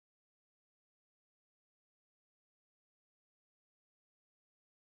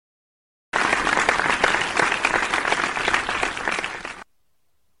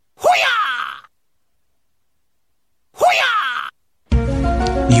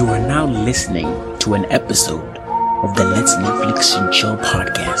are now listening to an episode of the Let's Netflix and Chill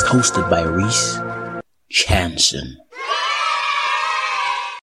podcast hosted by Reese Chanson.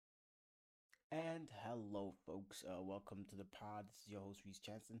 And hello, folks. Welcome to the pod. This is your host, Reese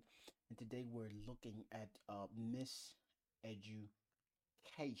Chanson. And today we're looking at MisEducation.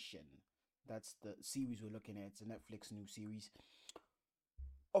 That's the series we're looking at. It's a Netflix new series.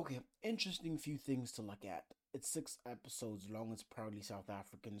 Okay, interesting few things to look at. It's 6 episodes long. It's proudly South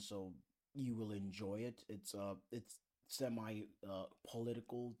African, so you will enjoy it. It's semi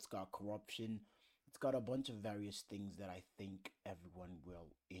political. It's got corruption. It's got a bunch of various things that I think everyone will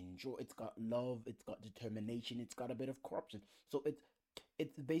enjoy. It's got love. It's got determination. It's got a bit of corruption. So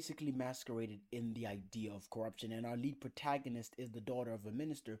it's basically masqueraded in the idea of corruption. And our lead protagonist is the daughter of a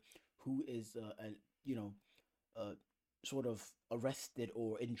minister who is sort of arrested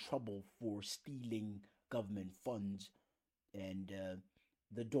or in trouble for stealing government funds, and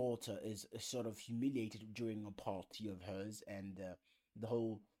the daughter is sort of humiliated during a party of hers, and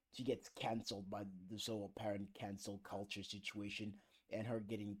she gets cancelled by the so apparent cancel culture situation. And her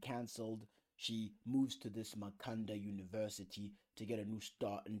getting cancelled, she moves to this Makanda University to get a new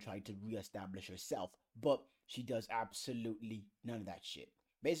start and try to reestablish herself, but she does absolutely none of that shit.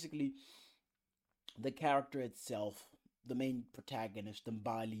 Basically, the character itself, the main protagonist,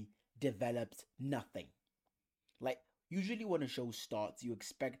 Mbali, develops nothing. Like, usually when a show starts, you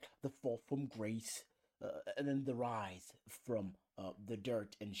expect the fall from grace, and then the rise from the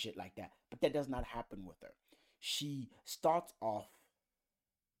dirt and shit like that. But that does not happen with her. She starts off,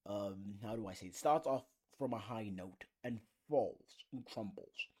 starts off from a high note and falls and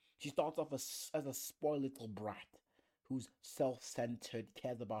crumbles. She starts off as a spoiled little brat who's self-centered,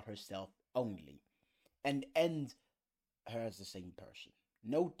 cares about herself only, and ends her as the same person.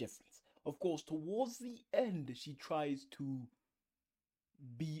 No difference. Of course, towards the end, she tries to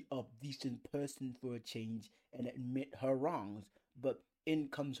be a decent person for a change and admit her wrongs, but in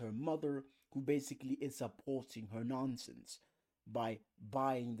comes her mother, who basically is supporting her nonsense by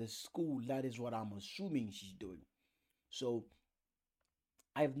buying the school. That is what I'm assuming she's doing. So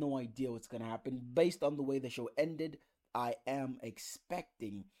I have no idea what's gonna happen. Based on the way the show ended, I am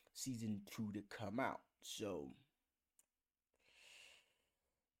expecting season 2 to come out. So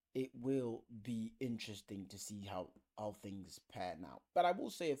it will be interesting to see how things pan out. But I will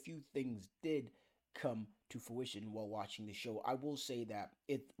say a few things did come to fruition while watching the show. I will say that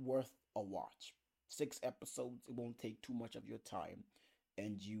it's worth a watch. 6 episodes, it won't take too much of your time,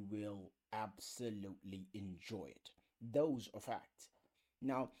 and you will absolutely enjoy it. Those are facts.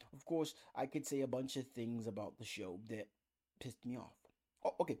 Now, of course, I could say a bunch of things about the show that pissed me off.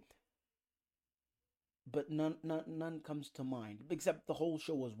 Oh, okay. But none comes to mind, except the whole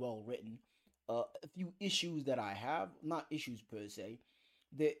show was well written. A few issues that I have, not issues per se,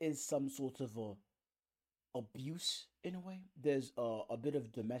 there is some sort of abuse in a way. There's a bit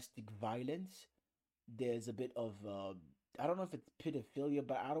of domestic violence. There's a bit of I don't know if it's pedophilia,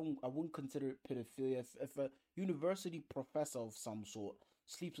 but I wouldn't consider it pedophilia. If a university professor of some sort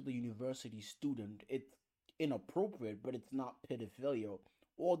sleeps with a university student, it's inappropriate, but it's not pedophilia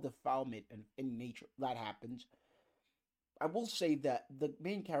or defilement in nature. That happens. I will say that the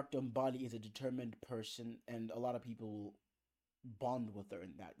main character, Mbali, is a determined person, and a lot of people bond with her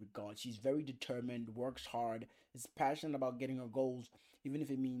in that regard. She's very determined, works hard, is passionate about getting her goals, even if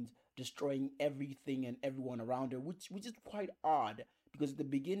it means destroying everything and everyone around her, which is quite odd, because at the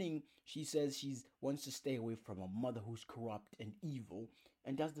beginning she says she wants to stay away from a mother who's corrupt and evil,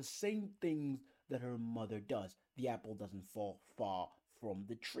 and does the same things that her mother does. The apple doesn't fall far from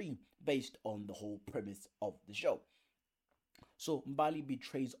the tree, based on the whole premise of the show. So Mbali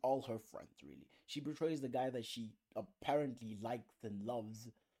betrays all her friends, really. She betrays the guy that she apparently likes and loves.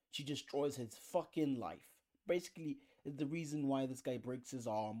 She destroys his fucking life. Basically, is the reason why this guy breaks his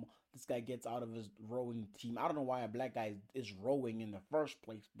arm. This guy gets out of his rowing team. I don't know why a black guy is rowing in the first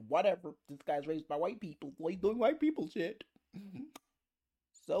place, but whatever. This guy's raised by white people, so he's doing white people shit.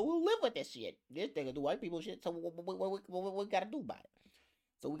 So we'll live with this shit. This nigga do white people shit, so what we gotta do about it?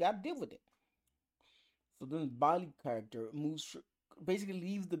 So we gotta deal with it. So then Bali character basically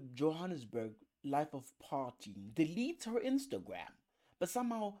leaves the Johannesburg life of partying, deletes her Instagram, but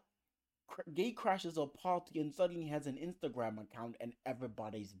somehow gay crashes a party and suddenly has an Instagram account and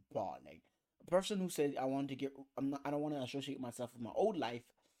everybody's balling. A person who said I don't want to associate myself with my old life,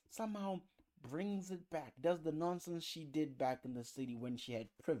 somehow brings it back, does the nonsense she did back in the city when she had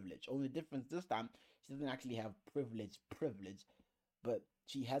privilege. Only difference this time, she doesn't actually have privilege, but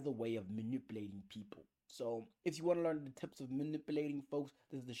she has a way of manipulating people. So if you want to learn the tips of manipulating folks,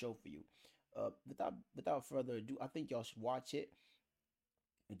 this is the show for you. Without further ado, I think y'all should watch it.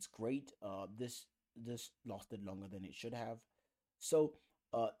 It's great. This lasted longer than it should have. So,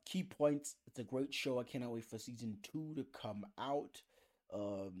 key points. It's a great show. I cannot wait for season 2 to come out.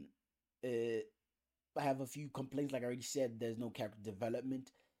 Um, it, I have a few complaints. Like I already said, there's no character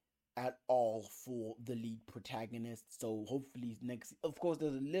development at all for the lead protagonist. So hopefully next, of course,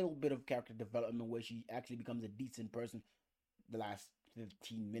 there's a little bit of character development where she actually becomes a decent person. The last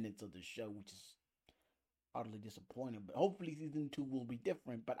 15 minutes of the show, which is utterly disappointing. But hopefully season 2 will be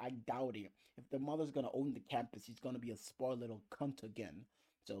different. But I doubt it. If the mother's gonna own the campus, she's gonna be a spoiled little cunt again.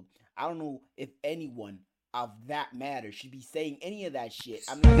 So I don't know if anyone of that matter should be saying any of that shit.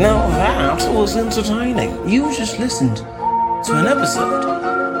 I mean, now that was entertaining. You just listened to an episode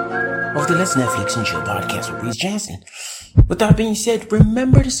of the Let's Netflix and Chill podcast with Reese Jansen. With that being said,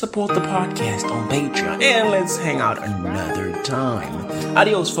 remember to support the podcast on Patreon, and let's hang out another time.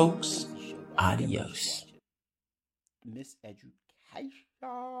 Adios, folks. Adios. MisEducation.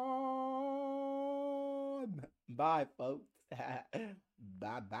 Bye, folks.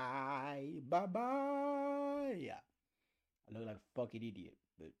 Bye bye. Bye bye. I look like a fucking idiot,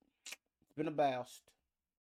 but it's been a blast.